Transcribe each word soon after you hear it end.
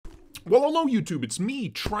Well, hello YouTube, it's me,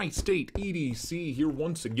 Tri-State EDC, here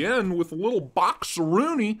once again with a little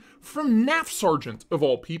box-a-rooney from KNAFS Sergeant, of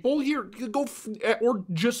all people. Here, go, or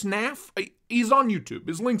just KNAF. He's on YouTube.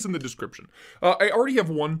 His link's in the description. I already have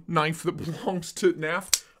one knife that belongs to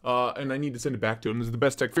KNAF, and I need to send it back to him. This is the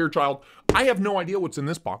Best Tech Fairchild. I have no idea what's in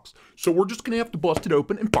this box, so we're just going to have to bust it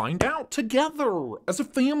open and find out together, as a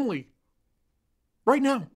family, right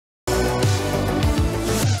now.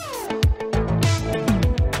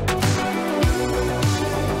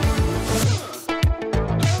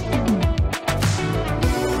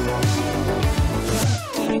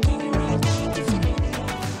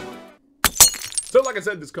 So, like I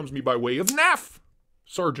said, this comes to me by way of KNAF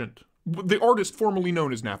Sergeant, the artist formerly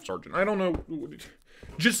known as KNAF Sergeant. I don't know,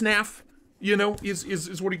 just KNAF, you know,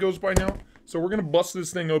 is what he goes by now. So we're gonna bust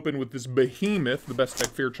this thing open with this behemoth, the Best Tech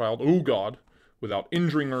Fairchild, oh god, without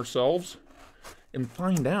injuring ourselves, and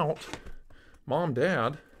find out, Mom,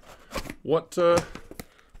 Dad, what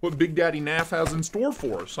Big Daddy KNAF has in store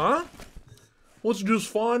for us, huh? Let's just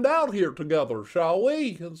find out here together, shall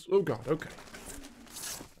we? Oh god, okay.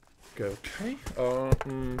 Okay,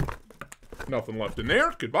 nothing left in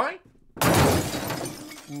there. Goodbye.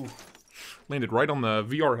 Ooh. Landed right on the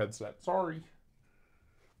VR headset. Sorry.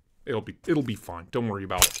 It'll be fine. Don't worry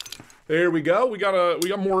about it. There we go. We got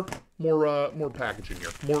more packaging here.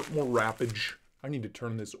 More wrappage. I need to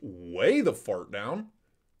turn this way the fart down.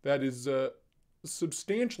 That is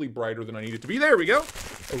substantially brighter than I need it to be. There we go.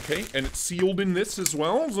 Okay, and it's sealed in this as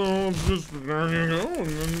well. So just there you go. And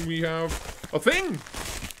then we have a thing.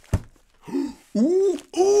 Ooh,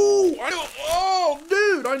 I know, oh,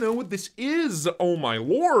 dude, I know what this is. Oh, my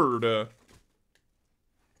lord.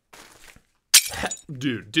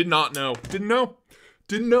 Dude, did not know. Didn't know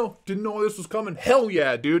this was coming. Hell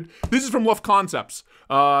yeah, dude. This is from Luft Concepts.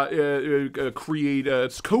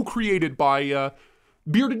 It's co-created by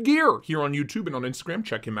Bearded Gear here on YouTube and on Instagram.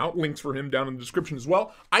 Check him out. Links for him down in the description as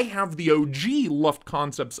well. I have the OG Luft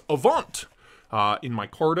Concepts AVNT. In my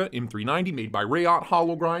Carta M390, made by Rayot,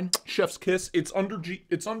 hollow grind, chef's kiss. It's under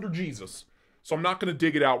Jesus, so I'm not gonna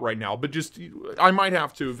dig it out right now. But just I might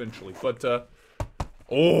have to eventually. But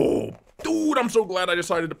oh, dude, I'm so glad I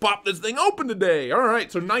decided to pop this thing open today. All right,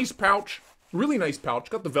 so nice pouch, really nice pouch.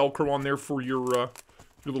 Got the Velcro on there for your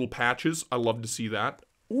little patches. I love to see that.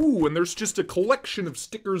 Ooh, and there's just a collection of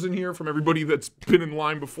stickers in here from everybody that's been in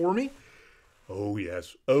line before me. Oh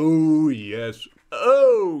yes, oh yes,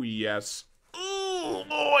 oh yes. Oh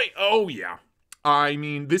boy, oh yeah. I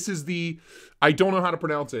mean, this is the, I don't know how to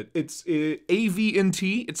pronounce it. It's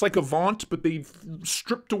AVNT. It's like AVNT, but they've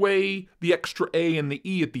stripped away the extra A and the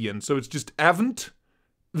E at the end. So it's just AVNT,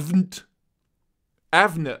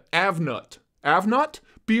 AVNT.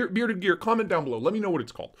 Bearded Gear, comment down below. Let me know what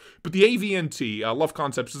it's called. But the AVNT, Luft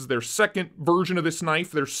Concepts, is their second version of this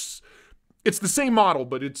knife. It's the same model,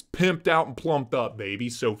 but it's pimped out and plumped up, baby.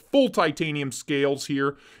 So full titanium scales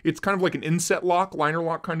here. It's kind of like an inset lock, liner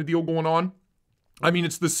lock kind of deal going on. I mean,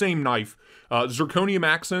 it's the same knife. Zirconium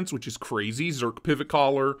accents, which is crazy. Zirc pivot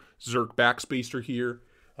collar, Zirc backspacer here.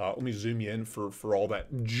 Let me zoom you in for all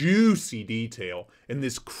that juicy detail. And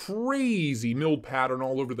this crazy milled pattern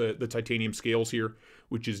all over the titanium scales here,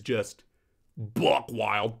 which is just buck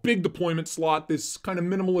wild. Big deployment slot, this kind of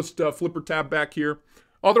minimalist flipper tab back here.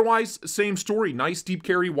 Otherwise, same story. Nice deep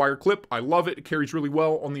carry wire clip. I love it. It carries really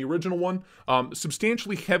well on the original one.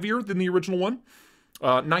 Substantially heavier than the original one.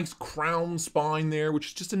 Nice crown spine there, which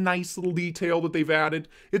is just a nice little detail that they've added.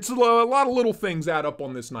 It's a lot of little things add up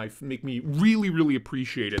on this knife and make me really, really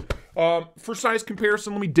appreciate it. For size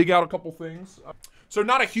comparison, let me dig out a couple things. So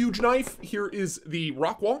not a huge knife. Here is the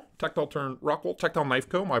Rockwall, tactile knife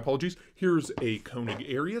co. My apologies. Here's a Koenig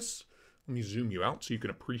Arius. Let me zoom you out so you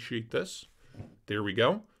can appreciate this. There we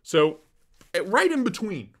go. So right in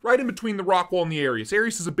between the Rockwall and the Arius.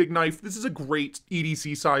 Arius is a big knife. This is a great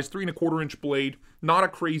EDC size, 3 1/4 inch blade. Not a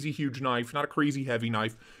crazy huge knife, not a crazy heavy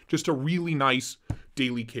knife. Just a really nice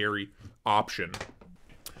daily carry option.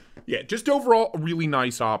 Yeah, just overall a really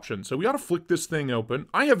nice option. So we ought to flick this thing open.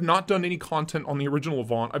 I have not done any content on the original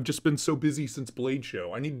AVNT. I've just been so busy since Blade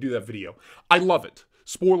Show. I need to do that video. I love it.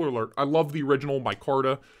 Spoiler alert, I love the original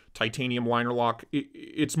micarta titanium liner lock.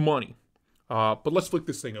 It's money. But let's flick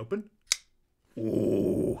this thing open.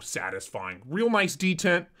 Oh, satisfying. Real nice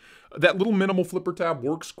detent. That little minimal flipper tab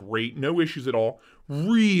works great. No issues at all.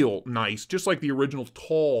 Real nice. Just like the original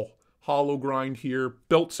tall hollow grind here.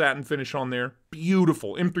 Belt satin finish on there.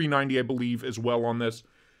 Beautiful. M390, I believe, as well on this.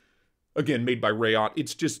 Again, made by Rayot.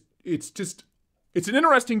 It's an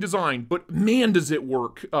interesting design, but man, does it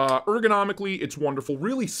work. Ergonomically, it's wonderful.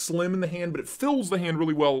 Really slim in the hand, but it fills the hand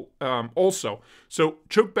really well also. So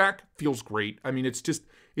choke back feels great. I mean, it's just,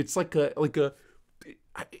 It's like a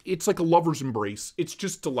lover's embrace. It's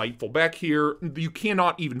just delightful. Back here, you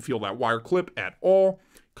cannot even feel that wire clip at all.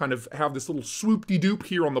 Kind of have this little swoop-de-doop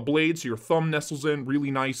here on the blade, so your thumb nestles in.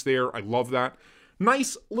 Really nice there. I love that.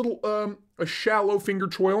 Nice little, a shallow finger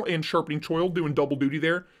choil and sharpening choil doing double duty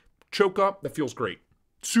there. Choke up, that feels great.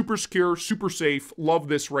 Super secure, super safe. Love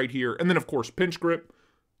this right here. And then, of course, pinch grip,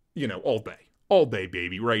 you know, all day. All day,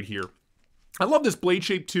 baby, right here. I love this blade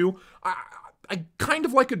shape, too. I kind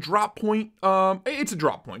of like a drop point. It's a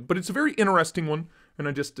drop point, but it's a very interesting one. And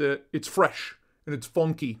I just, it's fresh, and it's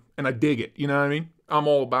funky, and I dig it. You know what I mean? I'm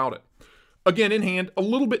all about it. Again, in hand, a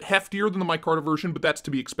little bit heftier than the micarta version, but that's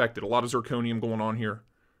to be expected. A lot of zirconium going on here.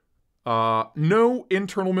 No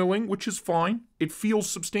internal milling, which is fine. It feels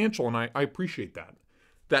substantial, and I appreciate that.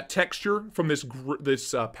 That texture from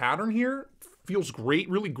this pattern here feels great,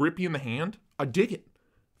 really grippy in the hand. I dig it.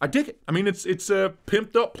 I dig it. I mean, it's a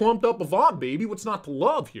pimped up, plumped up Avant, baby. What's not to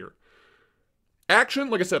love here? Action,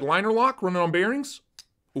 like I said, liner lock, running on bearings.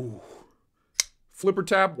 Ooh. Flipper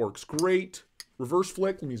tab works great. Reverse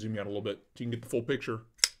flick, let me zoom you out a little bit so you can get the full picture.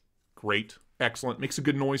 Great, excellent, makes a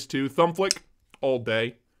good noise too. Thumb flick, all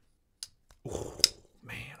day. Ooh,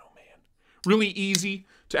 man, oh man. Really easy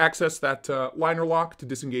to access that liner lock, to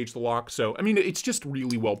disengage the lock. So, I mean, it's just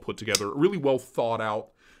really well put together, really well thought out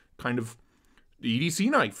kind of EDC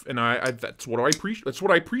knife. And that's what I appreciate. That's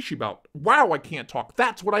what I appreciate about. Wow, I can't talk.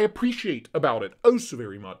 That's what I appreciate about it. Oh, so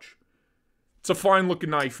very much. It's a fine looking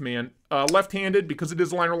knife, man. Left-handed, because it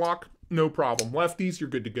is liner lock. No problem. Lefties, you're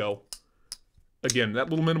good to go. Again, that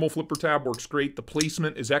little minimal flipper tab works great. The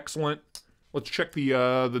placement is excellent. Let's check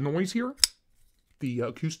the noise here. The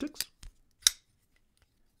acoustics.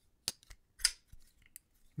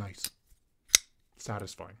 Nice.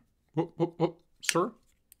 Satisfying. Whoop, whoop, whoop. Sir?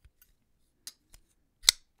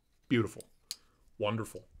 Beautiful.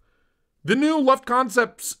 Wonderful. The new Luft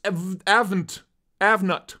Concepts AVNT.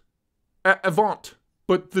 Avant.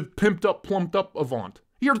 But the pimped up, plumped up Avant.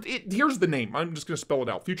 Here's the name. I'm just going to spell it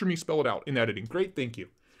out. Future me, spell it out in editing. Great, thank you.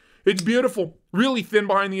 It's beautiful. Really thin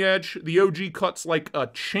behind the edge. The OG cuts like a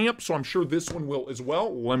champ, so I'm sure this one will as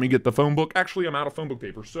well. Let me get the phone book. Actually, I'm out of phone book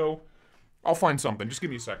paper, so I'll find something. Just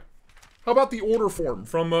give me a second. How about the order form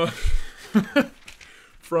from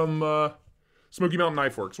Smoky Mountain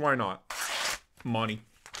Knife Works? Why not? Money.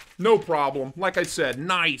 No problem. Like I said,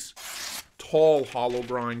 nice. Tall hollow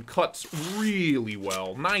grind. Cuts really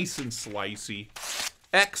well. Nice and slicey.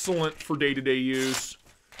 Excellent for day-to-day use.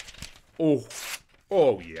 Oh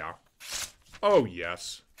yeah. Oh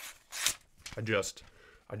yes.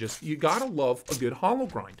 You gotta love a good hollow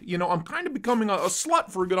grind. You know, I'm kind of becoming a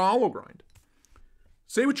slut for a good hollow grind.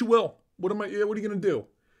 Say what you will. What are you gonna do?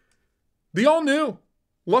 The all-new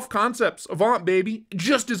Luft Concepts Avant, baby.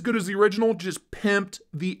 Just as good as the original, just pimped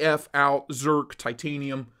the F out. Zirc,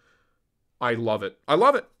 titanium. I love it. I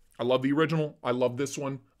love it. I love the original. I love this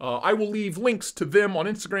one. I will leave links to them on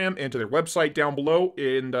Instagram and to their website down below.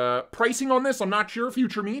 And pricing on this, I'm not sure.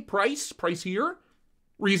 Future me, price here.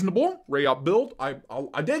 Reasonable. Ray up build. I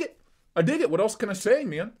dig it. I dig it. What else can I say,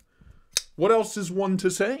 man? What else is one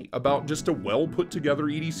to say about just a well put together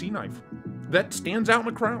EDC knife that stands out in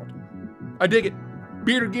the crowd? I dig it.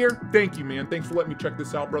 Bearded Gear, thank you, man. Thanks for letting me check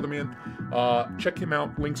this out, brother, man. Check him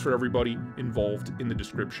out. Links for everybody involved in the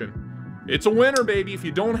description. It's a winner, baby. If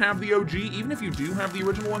you don't have the OG, even if you do have the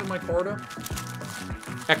original one in micarta,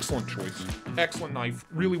 excellent choice. Excellent knife.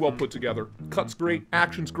 Really well put together. Cuts great.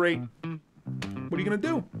 Action's great. What are you going to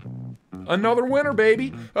do? Another winner,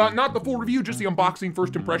 baby. Not the full review, just the unboxing,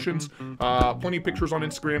 first impressions. Plenty of pictures on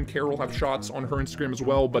Instagram. Carol have shots on her Instagram as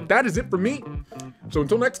well. But that is it for me. So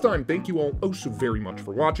until next time, thank you all oh so very much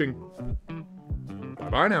for watching.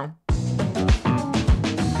 Bye-bye now.